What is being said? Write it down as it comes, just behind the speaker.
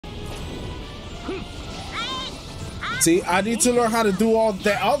See, I need to learn how to do all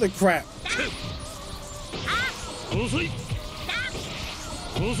that other crap.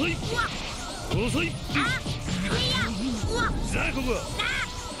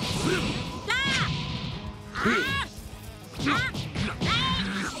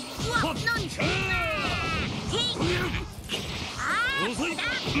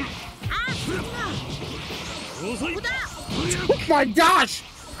 Oh my gosh!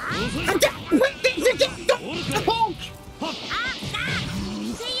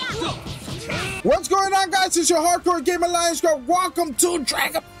 What's going on, guys? It's your Hardcore Game Alliance Girl. Welcome to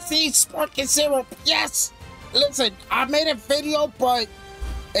Dragon Feed Sparking Zero. Yes! Listen, I made a video, but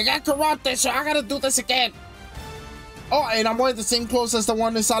it got corrupted, so I gotta do this again. Oh, and I'm wearing the same clothes as the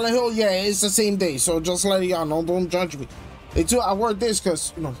one in Silent Hill. Yeah, it's the same day, so just let y'all know. Don't judge me. And too, I wore this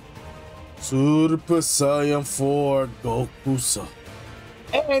because, you know, Super Saiyan 4 Goku.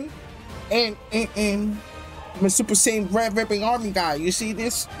 And I'm a Super Saiyan Red Ribbon Army guy. You see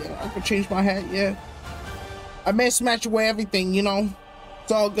this? Yeah, I could change my hat. Yeah, I mismatch with everything. You know,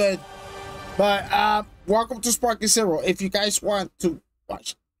 it's all good. But welcome to Sparking Zero. If you guys want to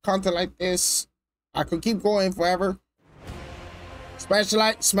watch content like this, I could keep going forever. Smash the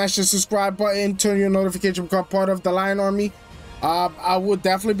like, smash the subscribe button, turn your notification, become part of the Lion Army. I would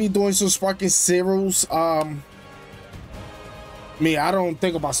definitely be doing some Sparking Zeros. Me, I don't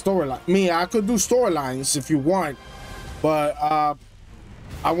think about storyline. Me, I could do storylines if you want, but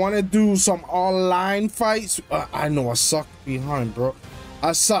I want to do some online fights. I know I suck behind, bro.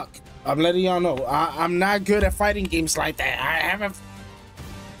 I suck. I'm letting y'all know. I'm not good at fighting games like that. I haven't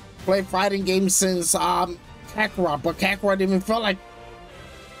played fighting games since Kakarot, but Kakarot didn't even feel like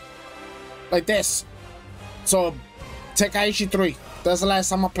this. So Tenkaichi 3, that's the last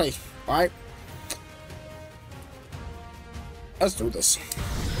time I played. All right, let's do this.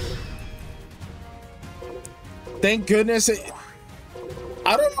 Thank goodness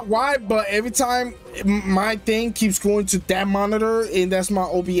I don't know why, but every time my thing keeps going to that monitor, and that's my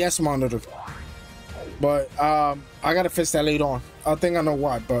OBS monitor. But I gotta fix that later on. I think I know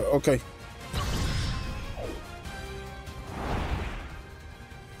why, but okay.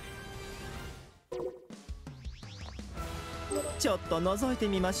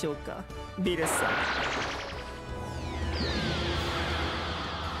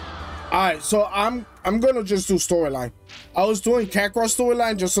 Alright, so I'm gonna just do storyline. I was doing Kakarot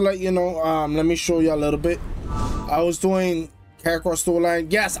storyline just to let you know. Let me show you a little bit. I was doing Kakarot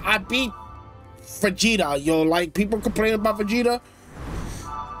storyline. Yes, I beat Vegeta. Yo, like, people complain about Vegeta.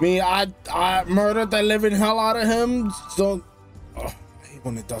 Me, I murdered the living hell out of him. So I hate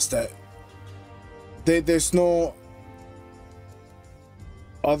when it does that. There's no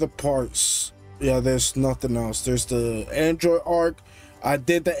other parts. Yeah, there's nothing else. There's the Android arc. I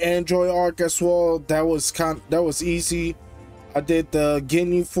did the Android arc as well. That was easy. I did the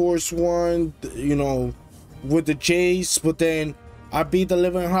Ginyu Force one, you know, with the Jace, but then I beat the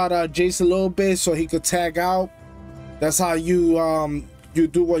living hot out of Jace a little bit so he could tag out. That's how you you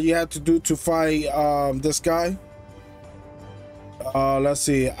do what you have to do to fight this guy. Let's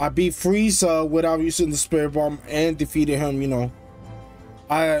see. I beat Frieza without using the Spirit Bomb and defeated him, you know.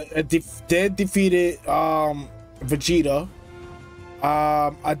 I defeated Vegeta.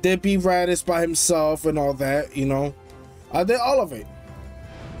 I did beat Raditz by himself and all that, you know. I did all of it.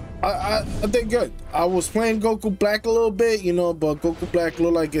 I did good. I was playing Goku Black a little bit, you know, but Goku Black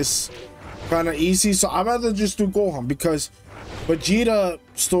looked like it's kind of easy, so I'd rather just do Gohan because Vegeta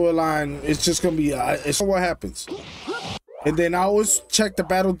storyline is just gonna be it's what happens. And then I always check the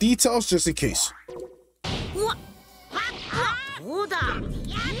battle details just in case.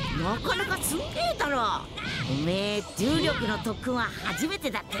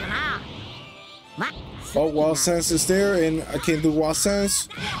 Oh, Wild Sense is there, and I can't do Wild Sense.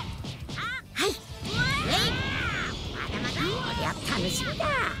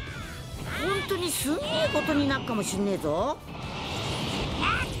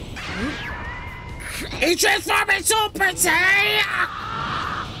 He transformed in Super Saiyan!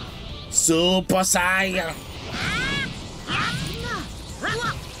 Super Saiyan!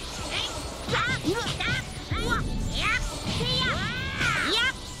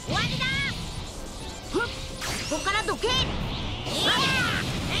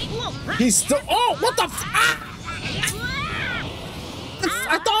 He's still. Oh, what the f.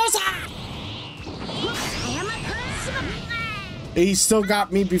 He still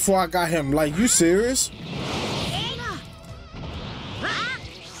got me before I got him. Like, you serious?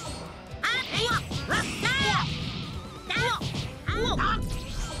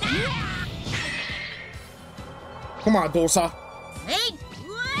 Come on, Dosa.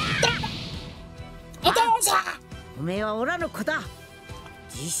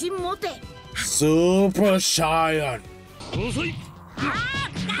 Super Saiyan.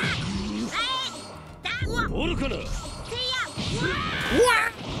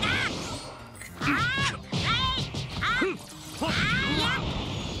 What?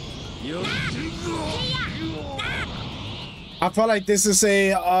 I feel like this is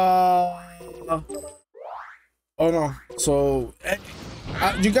a oh no, so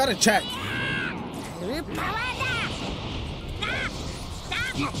you gotta check.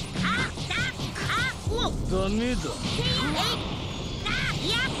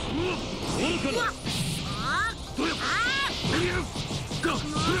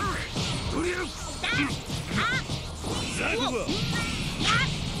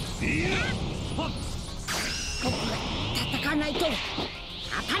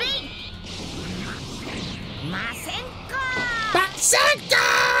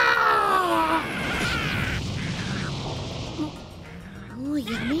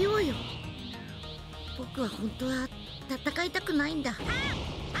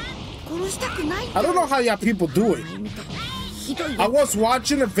 I don't know how y'all people do it. I was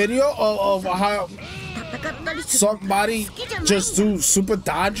watching a video of how somebody just do super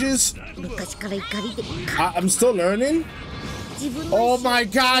dodges. I'm still learning. Oh my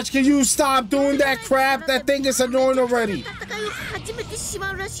gosh, can you stop doing that crap? That thing is annoying already.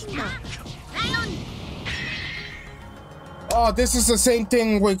 Oh, this is the same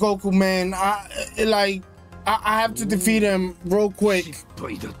thing with Goku, man. I have to defeat him real quick.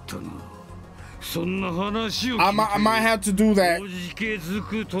 I might have to do that.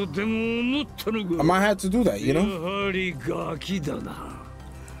 I might have to do that, you know?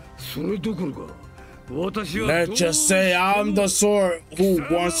 Let's just say I'm the sort who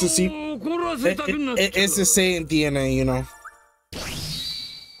wants to see. It's the same DNA, you know?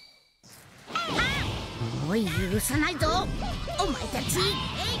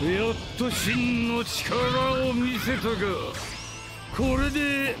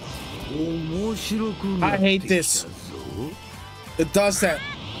 I hate this. It does that.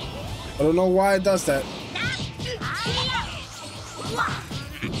 I don't know why it does that.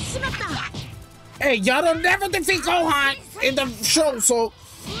 Hey, y'all don't never defeat Gohan in the show, so.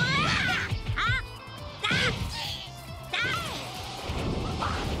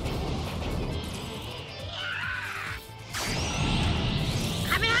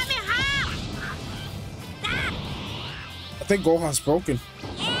 I think Gohan's broken.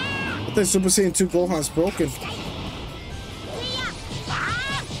 I think Super Saiyan 2 Gohan's broken.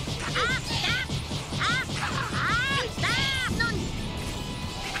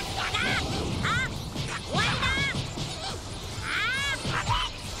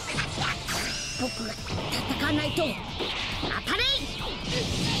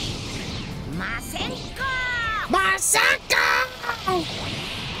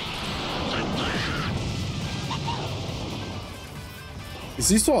 Is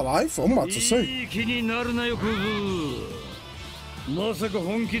he still alive? I'm about to say.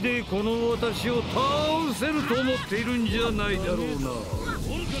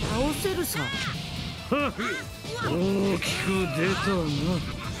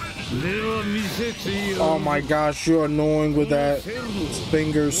 Oh my gosh, you're annoying with that.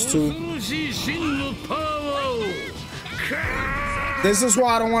 Fingers too. This is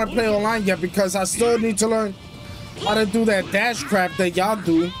why I don't want to play online yet, because I still need to learn how to do that dash crap that y'all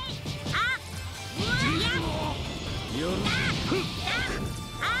do.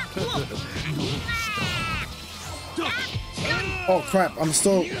 Oh crap, I'm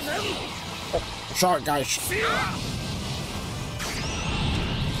still... Oh, sorry guys.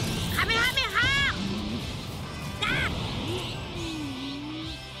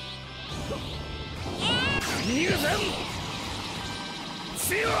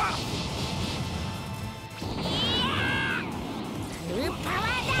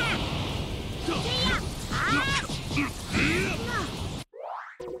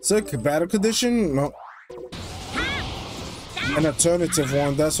 Is it a battle condition? No. An alternative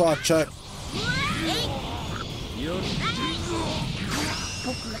one, that's why I checked.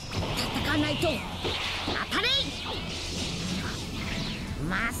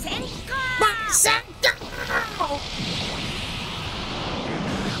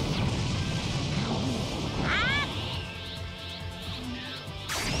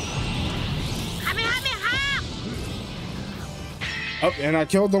 Oh, and I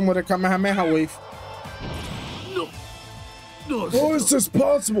killed him with a Kamehameha wave. How is this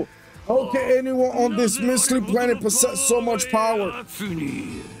possible? How can anyone on this mystery planet possess so much power?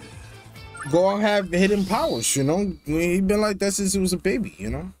 Gohan have hidden powers, you know? He been like that since he was a baby,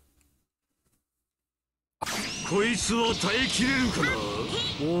 you know? こいつは耐えきれるかな。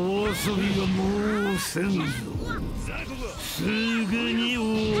大遊びはもうせんぞ。すぐに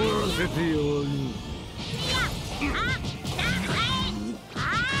終わらせてやる。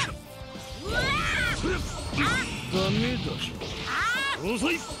ダメだし。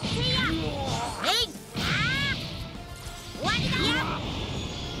遅い。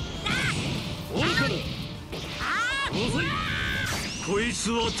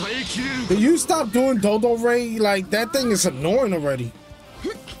Can you stop doing Dodo Ray? Like, that thing is annoying already.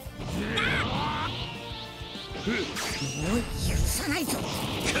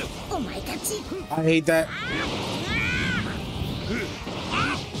 I hate that.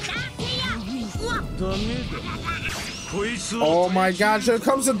 Oh my gosh, here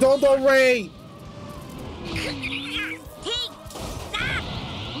comes the Dodo Ray!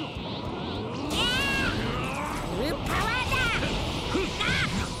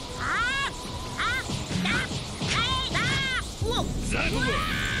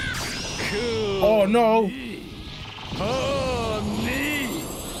 Oh no!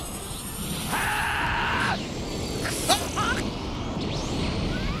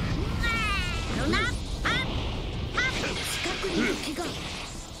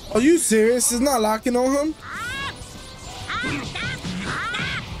 Are you serious? It's not locking on him?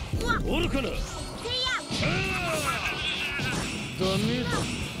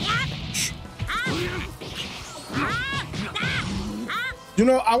 You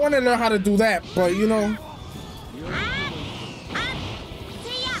know, I want to learn how to do that, but you know.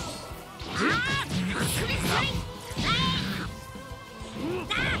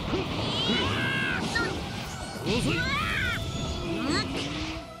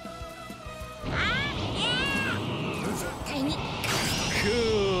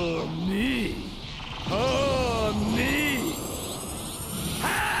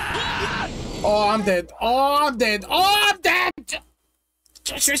 Oh, I'm dead. Oh, I'm dead. Oh, I'm dead.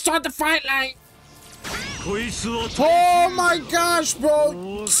 Just restart the fight line. Oh my gosh, bro.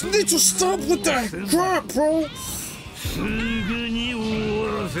 You need to stop with that crap, bro.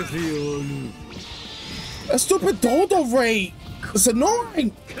 That stupid Dodo Ray. It's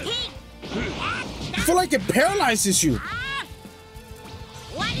annoying. I feel like it paralyzes you.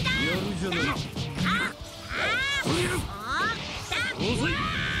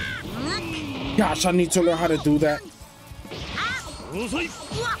 Gosh, I need to learn how to do that.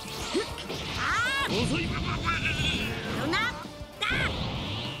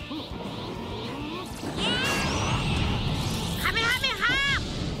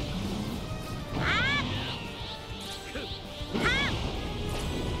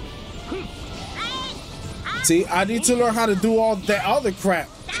 See, I need to learn how to do all that other crap.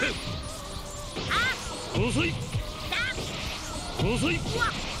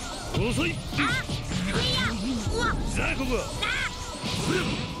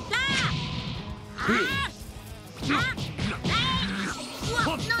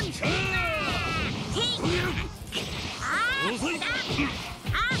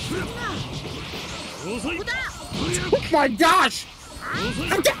 Oh my gosh!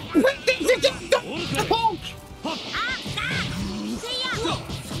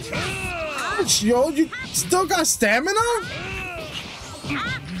 Yo, you still got stamina?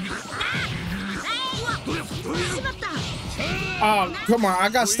 Oh, come on, I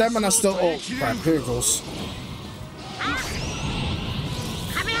got stamina still. Oh, crap, here it goes.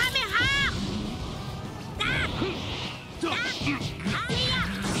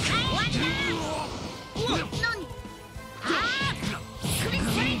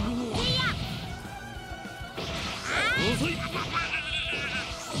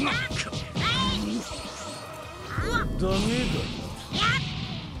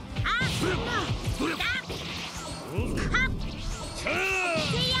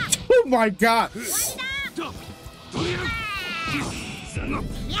 Oh my god!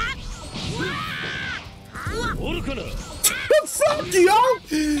 Fuck yo!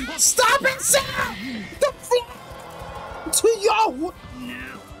 Stop it, Sam! The fuck to yo!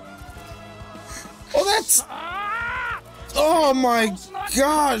 Oh, that's. Oh my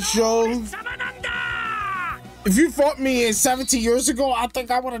gosh, yo! If you fought me 17 years ago, I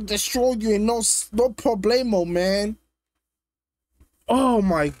think I would have destroyed you in no problemo, man. Oh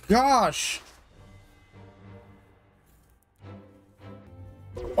my gosh.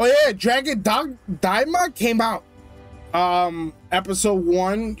 Oh yeah, Dragon Daima came out. Episode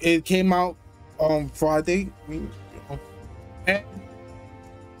 1, it came out on Friday. And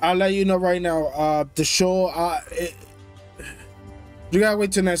I'll let you know right now, the show, you gotta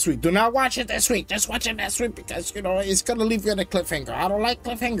wait till next week. Do not watch it this week. Just watch it next week because, you know, it's gonna leave you on a cliffhanger. I don't like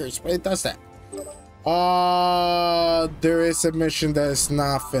cliffhangers, but it does that. There is a mission that is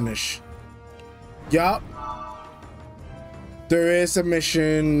not finished. Yup. There is a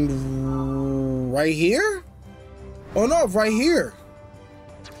mission right here? Oh no, right here.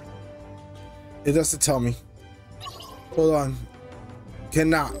 It doesn't tell me. Hold on.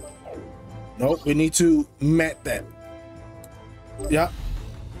 Cannot. Nope, we need to met that. Yup.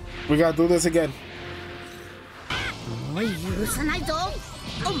 We gotta do this again. おい許さないぞ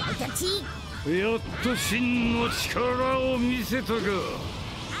お前たち やっと真の力を見せたが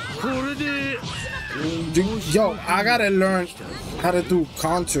これで Yo, I gotta learn how to do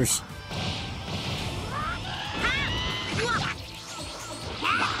counters.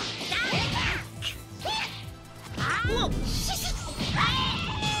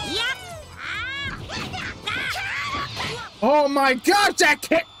 Oh my gosh, that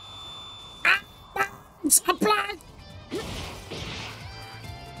kid! Apply!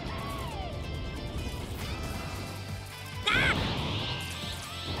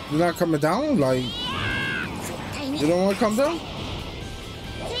 You're not coming down? Like, you don't want to come down?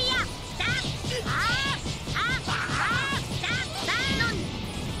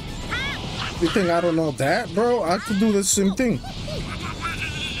 You think I don't know that, bro? I could do the same thing.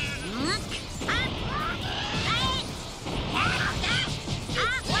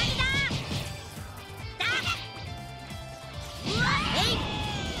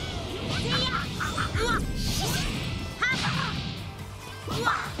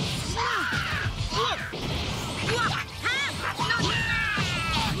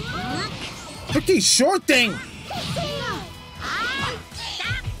 Look at this short thing.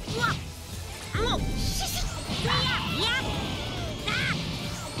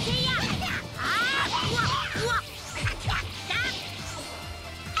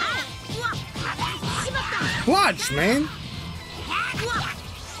 Watch, man.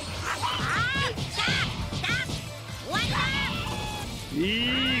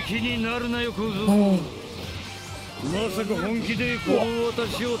 Oh. まさか本気でこの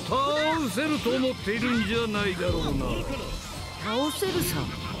私を倒せると思っているんじゃないだろうな。倒せるさ。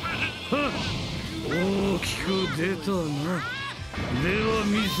大きく出たな。では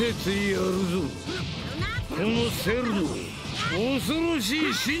見せてやるぞ。このセルの恐ろし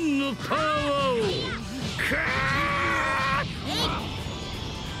い真のパワーを。カー！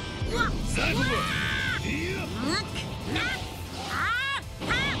ザコバ。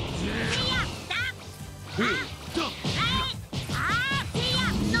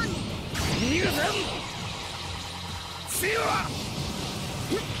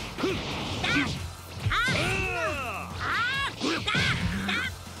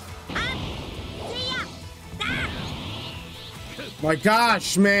My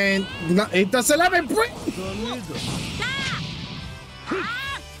gosh, man. It doesn't let me breathe.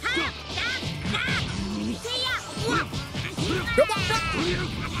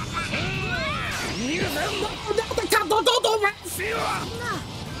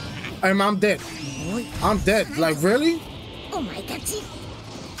 I'm dead. I'm dead. Like, really?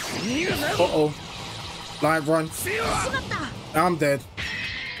 Uh-oh. Live run. I'm dead.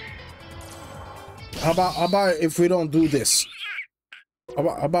 How about if we don't do this?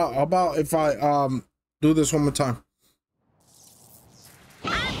 How about if I do this one more time?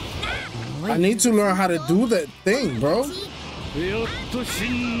 I need to learn how to do that thing, bro. やっと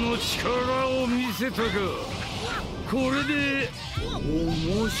真の力を見せたがこれで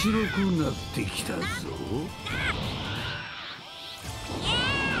面白くなってきたぞ。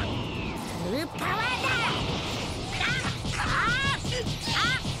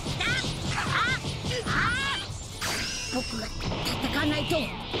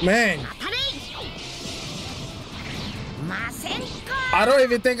Man, I don't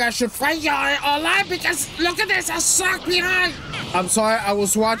even think I should fight y'all online because look at this, I suck behind. I'm sorry, I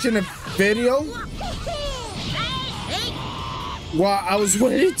was watching a video while I was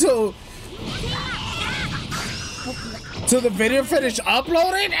waiting till the video finished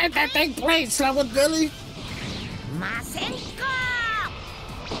uploading and that thing played. Slap with Billy.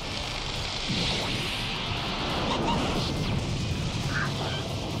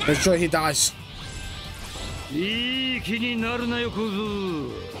 Make sure he dies. いい気になるなよ小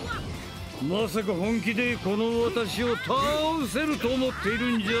僧。まさか本気でこの私を倒せると思ってい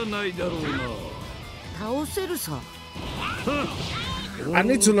るんじゃないだろうな。倒せるさ。I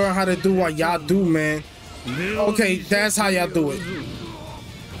need to learn how to do what y'all do, man. Okay, that's how y'all do it.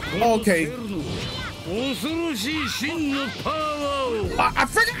 Okay. I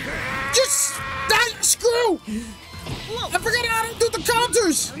forgot. Just screw. I forgot how to do the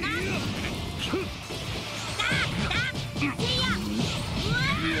counters.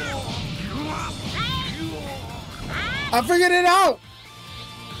 I figured it out.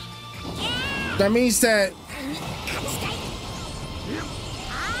 That means that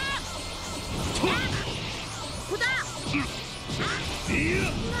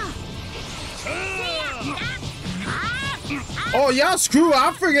oh, y'all screw,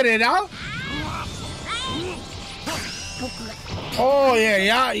 I figured it out. Oh,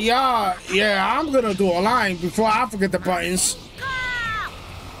 yeah, I'm gonna do a line before I forget the buttons.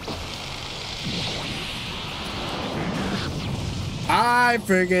 I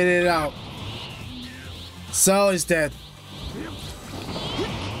figured it out. Cell is dead.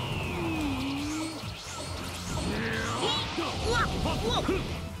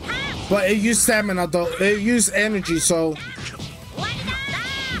 But it used stamina though. It used energy, so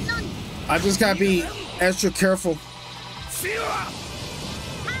I just gotta be extra careful.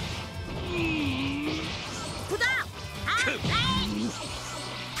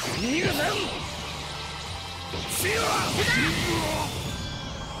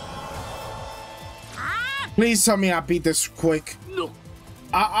 Please tell me I beat this quick.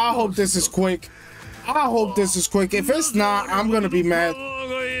 I hope this is quick. I hope this is quick. If it's not, I'm gonna be mad.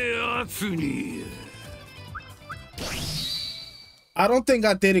 I don't think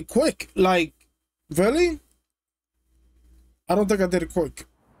I did it quick. Like, really? I don't think I did it quick.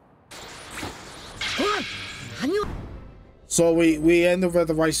 So we ended with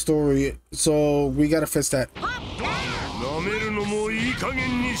the right story. So we gotta fix that.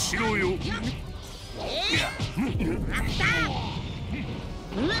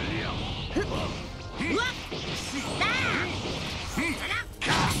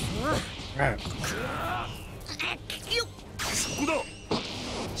 Right.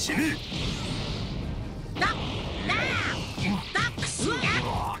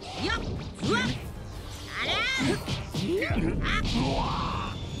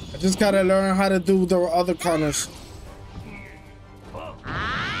 I just gotta learn how to do the other counters.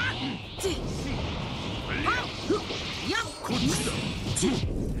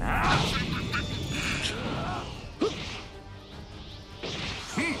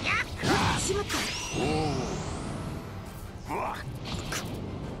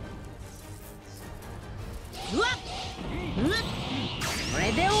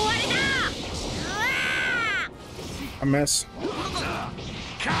 A mess.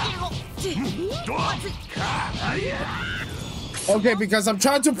 Okay, because I'm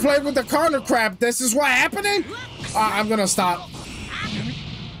trying to play with the counter crap. This is what's happening? I'm gonna stop.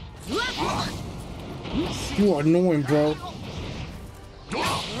 You are annoying, bro.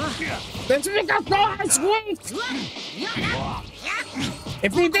 That's because Gohan's weak.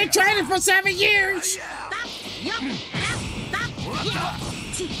 If we've been training for 7 years.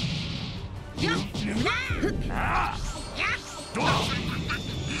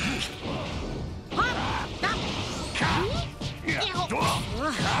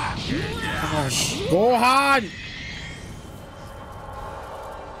 Gosh, Gohan!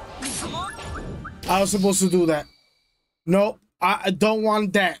 I was supposed to do that. No, I don't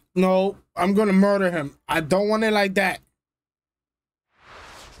want that. No, I'm gonna murder him. I don't want it like that.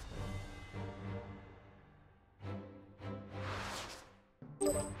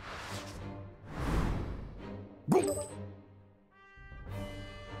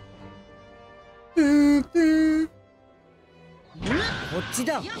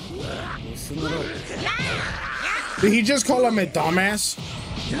 Did he just call him a dumbass?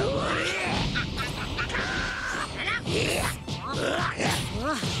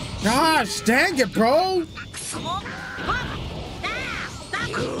 Gosh, dang it, bro!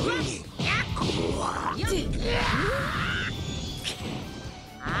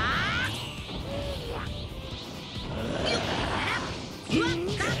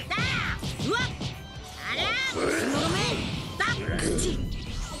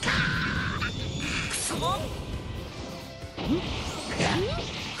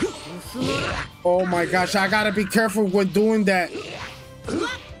 Oh my gosh, I gotta be careful when doing that.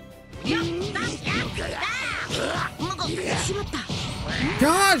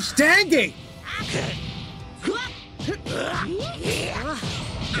 Gosh, dang it!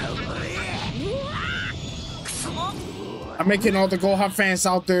 I'm making all the Gohan fans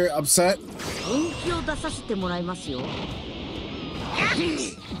out there upset.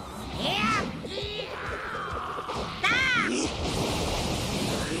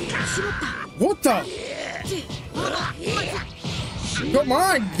 What the? Come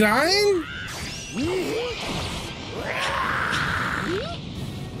on, dying?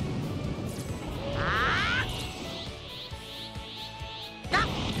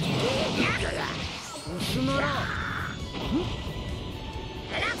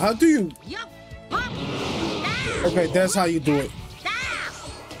 How do you? Okay, that's how you do it.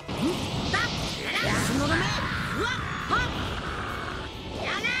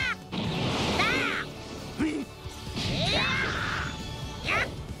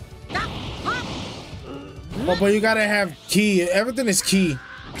 Oh, but you gotta have key. Everything is key.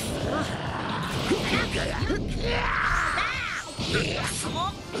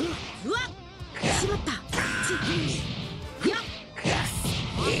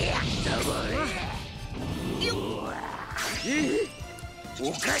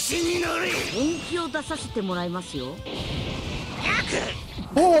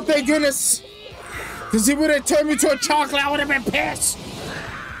 Oh, thank goodness. Because he would have turned me to a chocolate, I would have been pissed.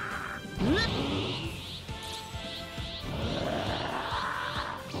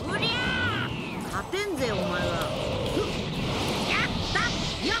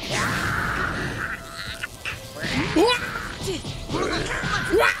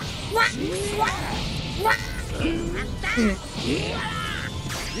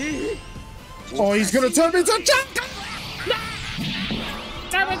 Oh, he's gonna turn me into a chocolate!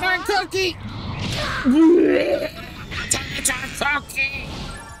 Turn me into a cookie! Turn me into a cookie!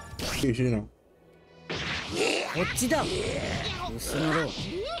 You know.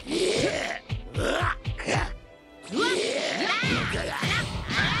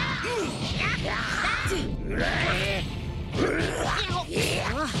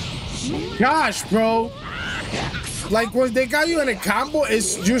 Gosh, bro. Like when they got you in a combo,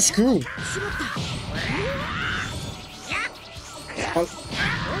 it's you're screwed.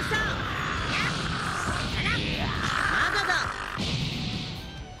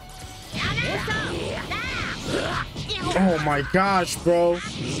 Oh my gosh, bro.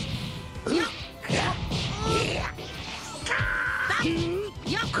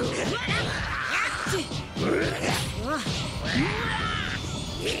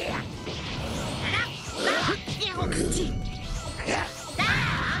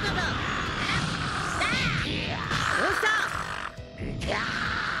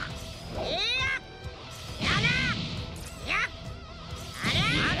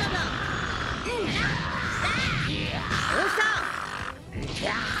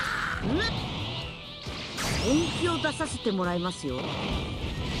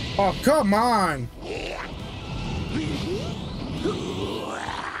 Oh, come on.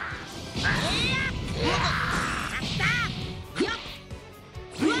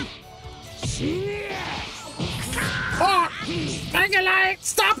 Oh, make it like,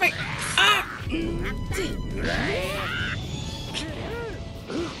 stop it. Ah.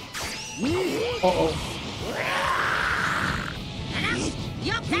 Uh-oh.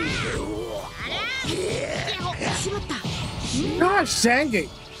 Gosh, dang it.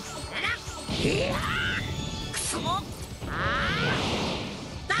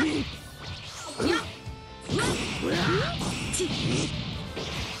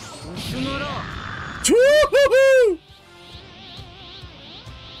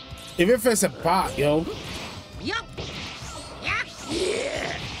 Even if it's a bot, yo.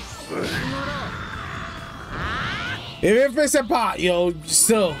 Even if it's a bot, yo,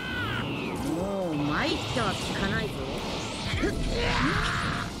 still.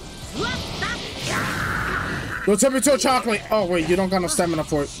 Go turn me to a chocolate. Oh wait, you don't got no stamina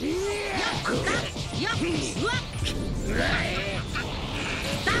for it.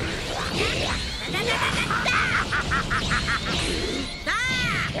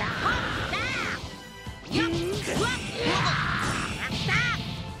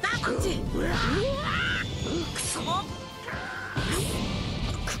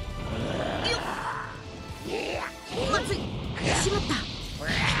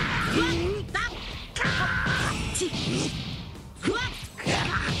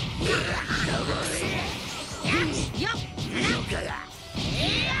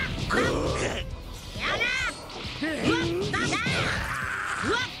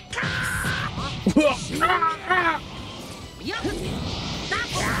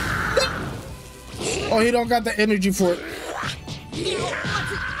 Oh, he don't got the energy for it.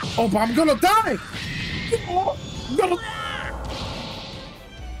 Oh, but I'm gonna die.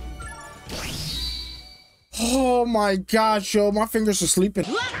 Oh my gosh, yo, my fingers are sleeping.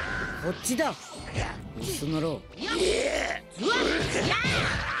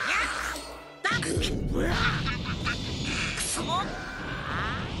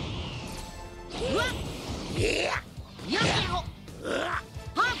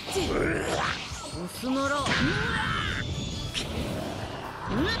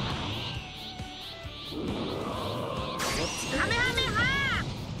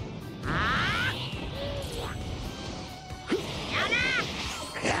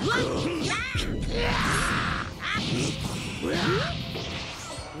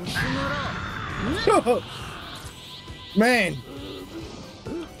 Man,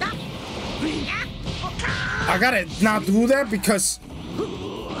 I gotta not do that because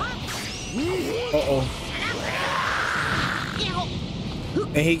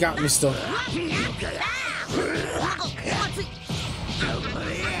and he got me still.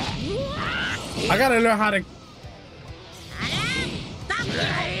 I gotta learn how to.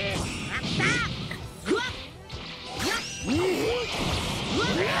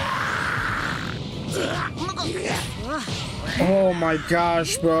 Oh my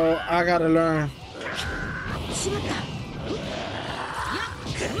gosh, bro. I gotta learn.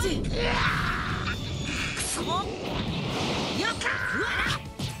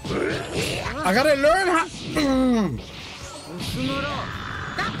 I gotta learn how.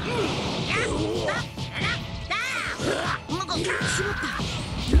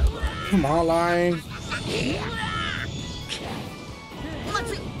 Come on, line.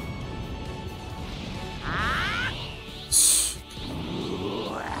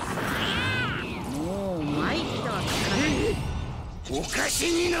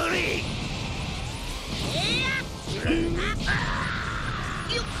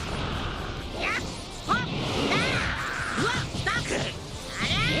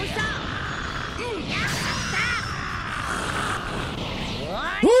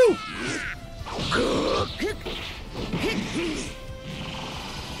 Woo!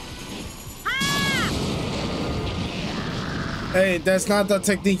 Hey, that's not the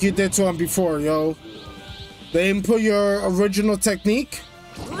technique you did to him before, yo. They didn't put your original technique.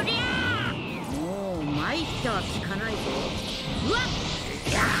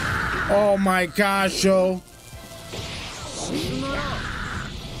 Oh my gosh, yo.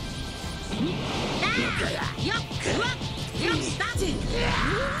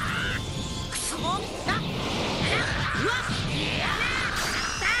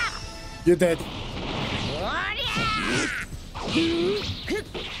 You're dead.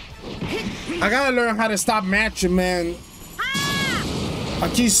 I gotta learn how to stop matching, man. I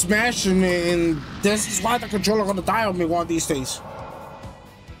keep smashing it, and this is why the controller gonna die on me one of these days.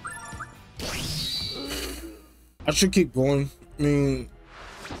 I should keep going. I mean,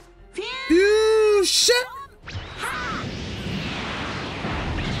 you shit.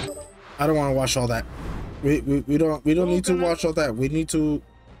 I don't want to watch all that. We don't need to watch all that. We need to.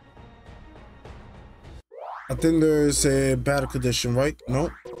 I think there's a battle condition, right?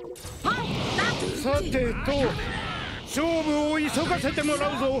 No. さてと勝負を急がせてもら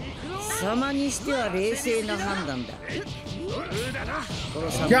うぞ。様にしては冷静な判断だ。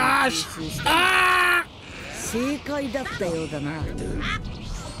Gosh! Ah! 正解だったようだな。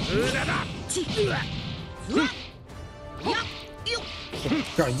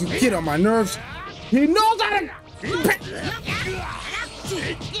God, you get on my nerves. He knows how to.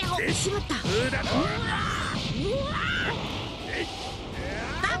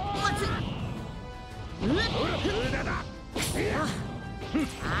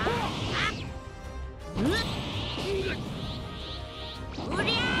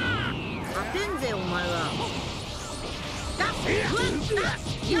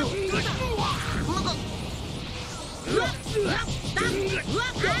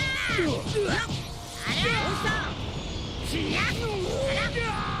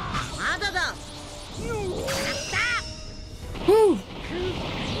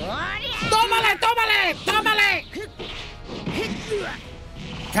 ¡Tómale, tómale, tómale!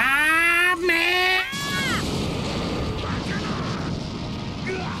 ¡Come!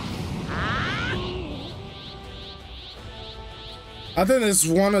 I think it's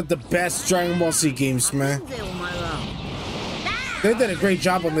one of the best Dragon Ball Z games, man. They did a great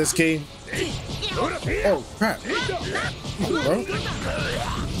job on this game. Oh, crap. Come on, bro.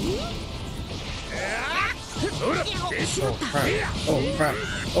 Oh, crap. Oh, crap.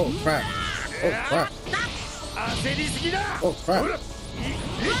 Oh, crap. Oh, crap. Oh, crap.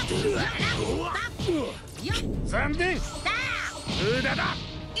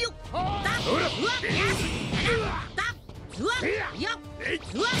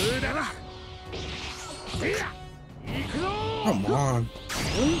 Come on.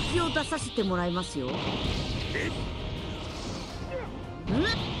 本気を出させてもらいますよ。も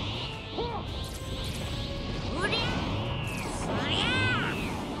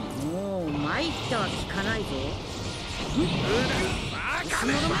う参ったは聞かないぞ。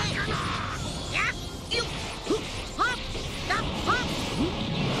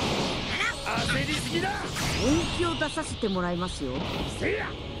本気を出させてもらいますよ。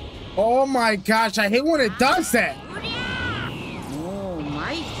Oh my gosh, I hate when it does that. もう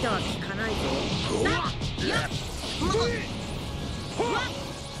参ったは聞かないぞ。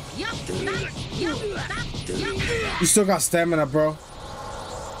You still got stamina, bro.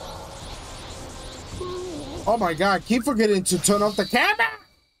 Oh my god, keep forgetting to turn off the camera.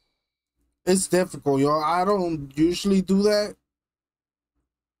 It's difficult, yo. I don't usually do that.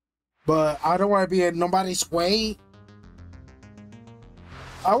 But I don't want to be in nobody's way.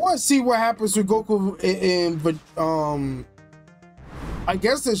 I want to see what happens with Goku in I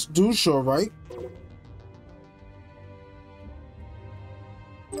guess it's Dusha, right?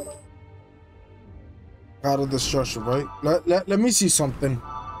 Out of destruction, right? Let me see something.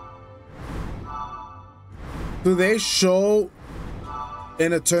 Do they show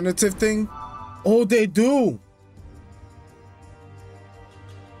an alternative thing? Oh, they do.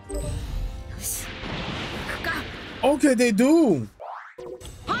 Okay, they do.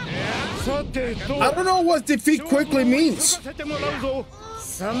 I don't know what defeat quickly means. I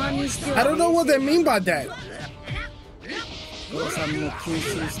don't know what they mean by that.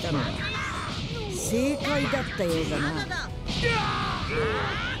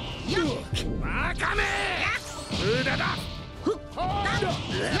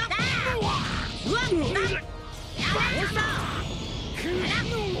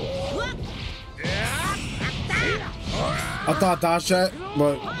 I thought dodge that,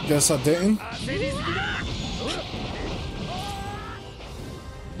 but guess I didn't.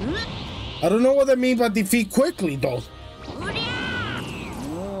 I don't know what they mean by defeat quickly, though.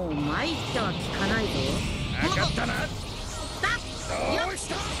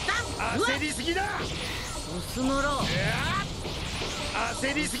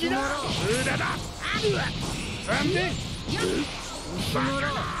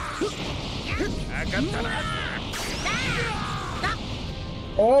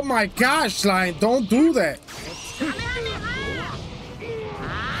 Oh my gosh, Lion, don't do that.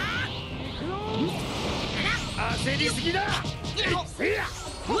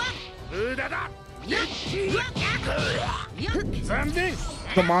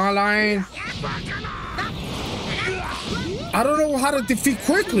 Come on, Lion. I don't know how to defeat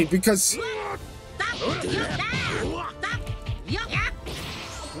quickly because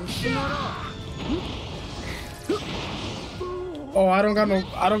oh, I don't got no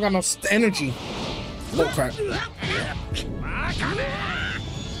energy. Oh crap.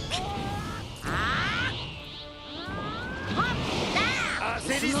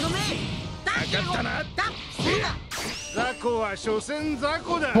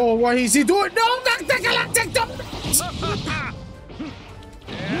 Oh, what is he doing? No, not the galactic.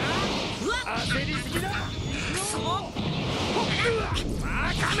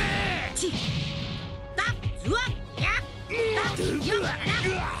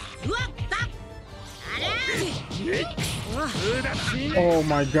 Oh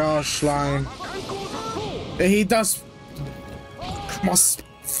my gosh, Lion. He does must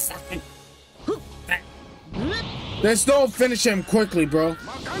fucking. There's no finish him quickly, bro.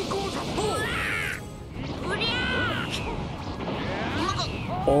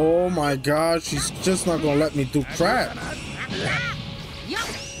 Oh my gosh, he's just not gonna let me do crap.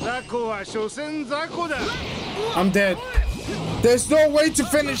 I'm dead. There's no way to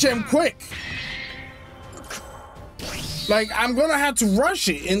finish him quick. Like, I'm gonna have to rush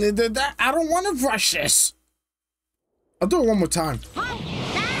it, and I don't want to rush this. I'll do it one more time.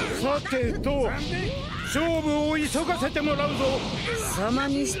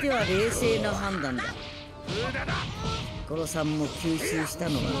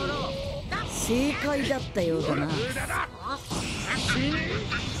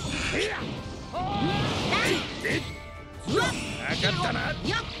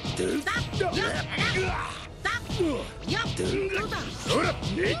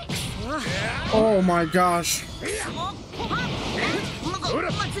 Oh my gosh.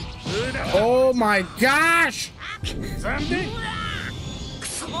 Oh my gosh.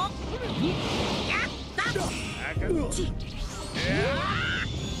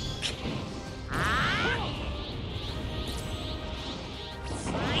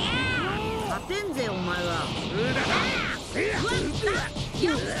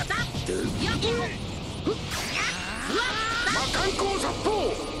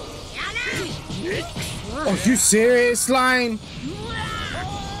 Oh, you serious, Lion?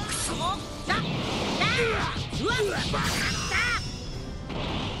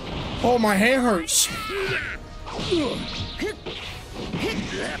 Oh, my hand hurts.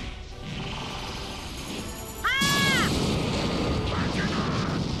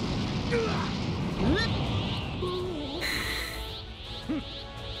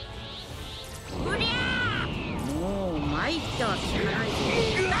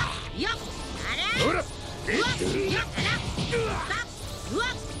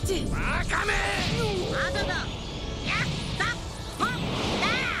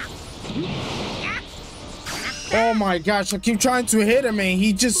 my gosh, I keep trying to hit him and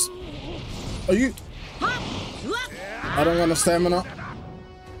he just... Are you... I don't want a stamina.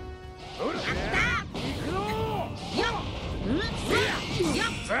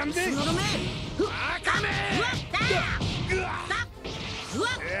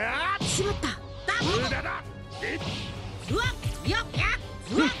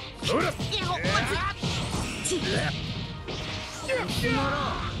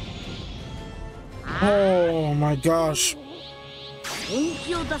 Oh my gosh.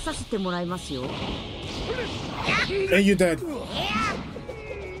 And you're dead.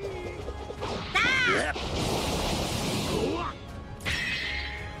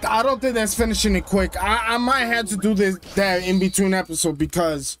 I don't think that's finishing it quick. I might have to do that in between episode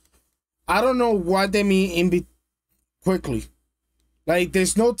because I don't know what they mean quickly. Like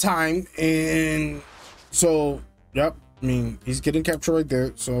there's no time, and so yep. I mean he's getting captured right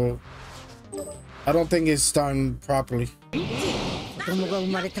there, so I don't think it's done properly.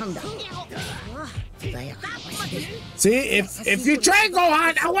 See, if you try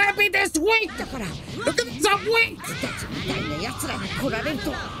Gohan, I want to be this weak. Look at this, I'm weak.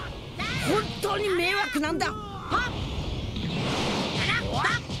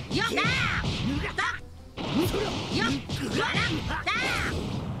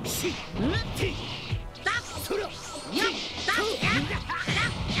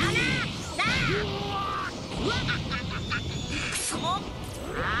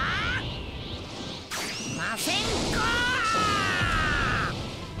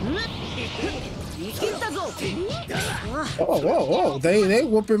 Oh, they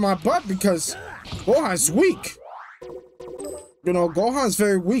whooping my butt because Gohan's weak. You know, Gohan's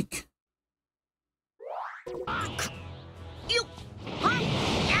very weak.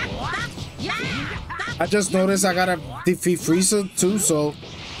 I just noticed I gotta defeat Frieza too, so.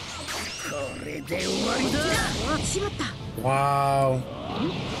 Wow.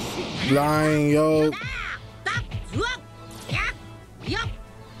 Lying, yo.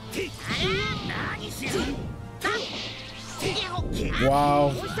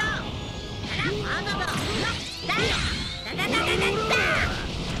 Wow.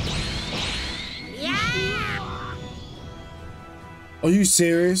 Are you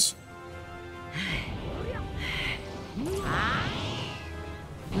serious?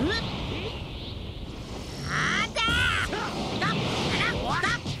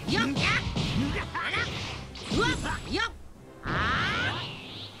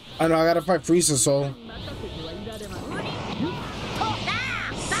 I know I gotta fight Frieza, so.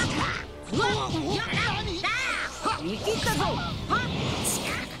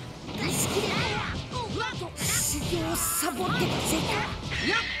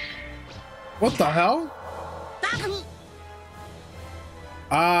 What the hell?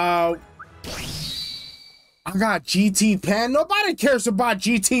 I got GT Pan. Nobody cares about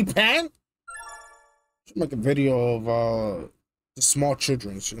GT Pan. Should make a video of the small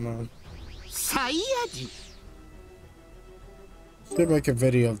children's, you know. Should make a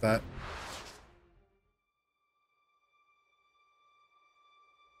video of that.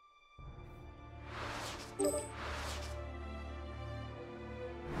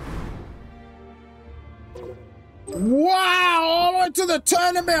 Wow, all the way to the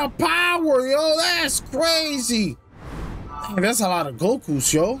tournament of power, yo, that's crazy. Dang, that's a lot of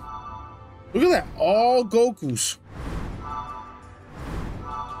Gokus, yo. Look at that, all Gokus.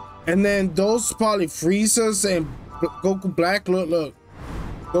 And then those probably Friezas and Goku Black, look.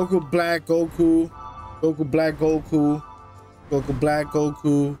 Goku Black, Goku Black, Goku Black,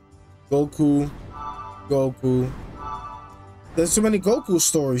 Goku. There's so many Goku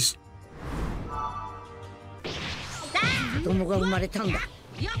stories. Oh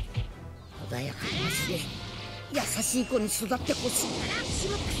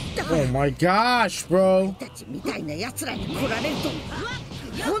my gosh, bro.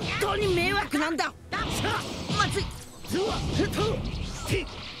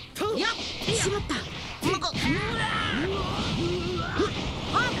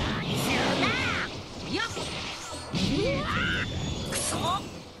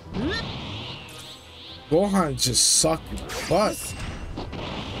 Gohan just sucking butt.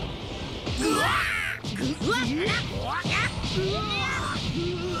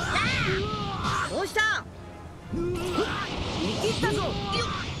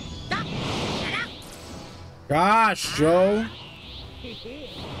 Gosh, Joe.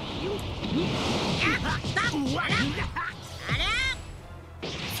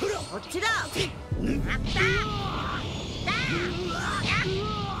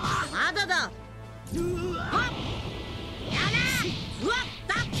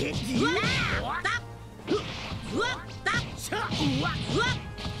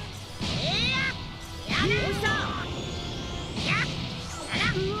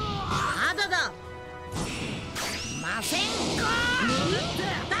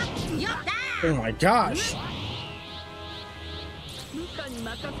 Oh my gosh.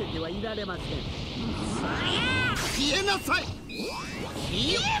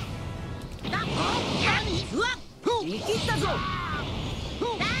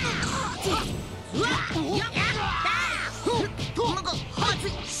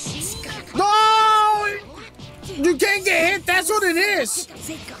 No! You can't get hit, that's what it is.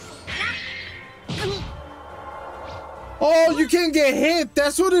 Oh, you can't get hit,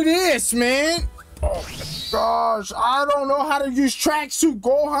 that's what it is, man. Oh my gosh, I don't know how to use tracksuit,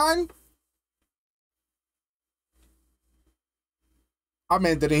 Gohan. I'm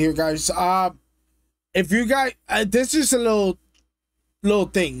ending it here, guys. If you guys, this is a little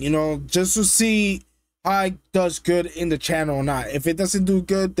thing, you know, just to see how it does good in the channel or not. If it doesn't do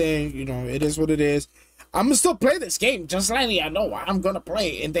good, then you know it is what it is. I'm gonna still play this game, just letting you know I'm gonna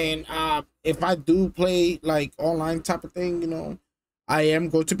play. And then if I do play like online type of thing, you know, I am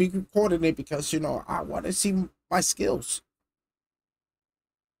going to be recording it because, you know, I want to see my skills.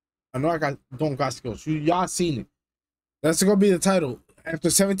 I know I don't got skills. Y'all seen it. That's gonna be the title. After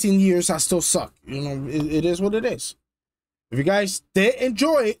 17 years, I still suck. You know, it is what it is. If you guys did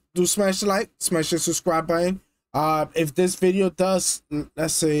enjoy it, do smash the like, smash the subscribe button. If this video does,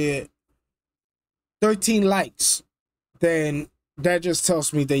 let's say 13 likes, then that just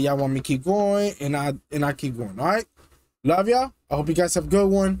tells me that y'all want me to keep going, and I keep going. All right, love y'all. I hope you guys have a good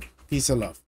one. Peace and love.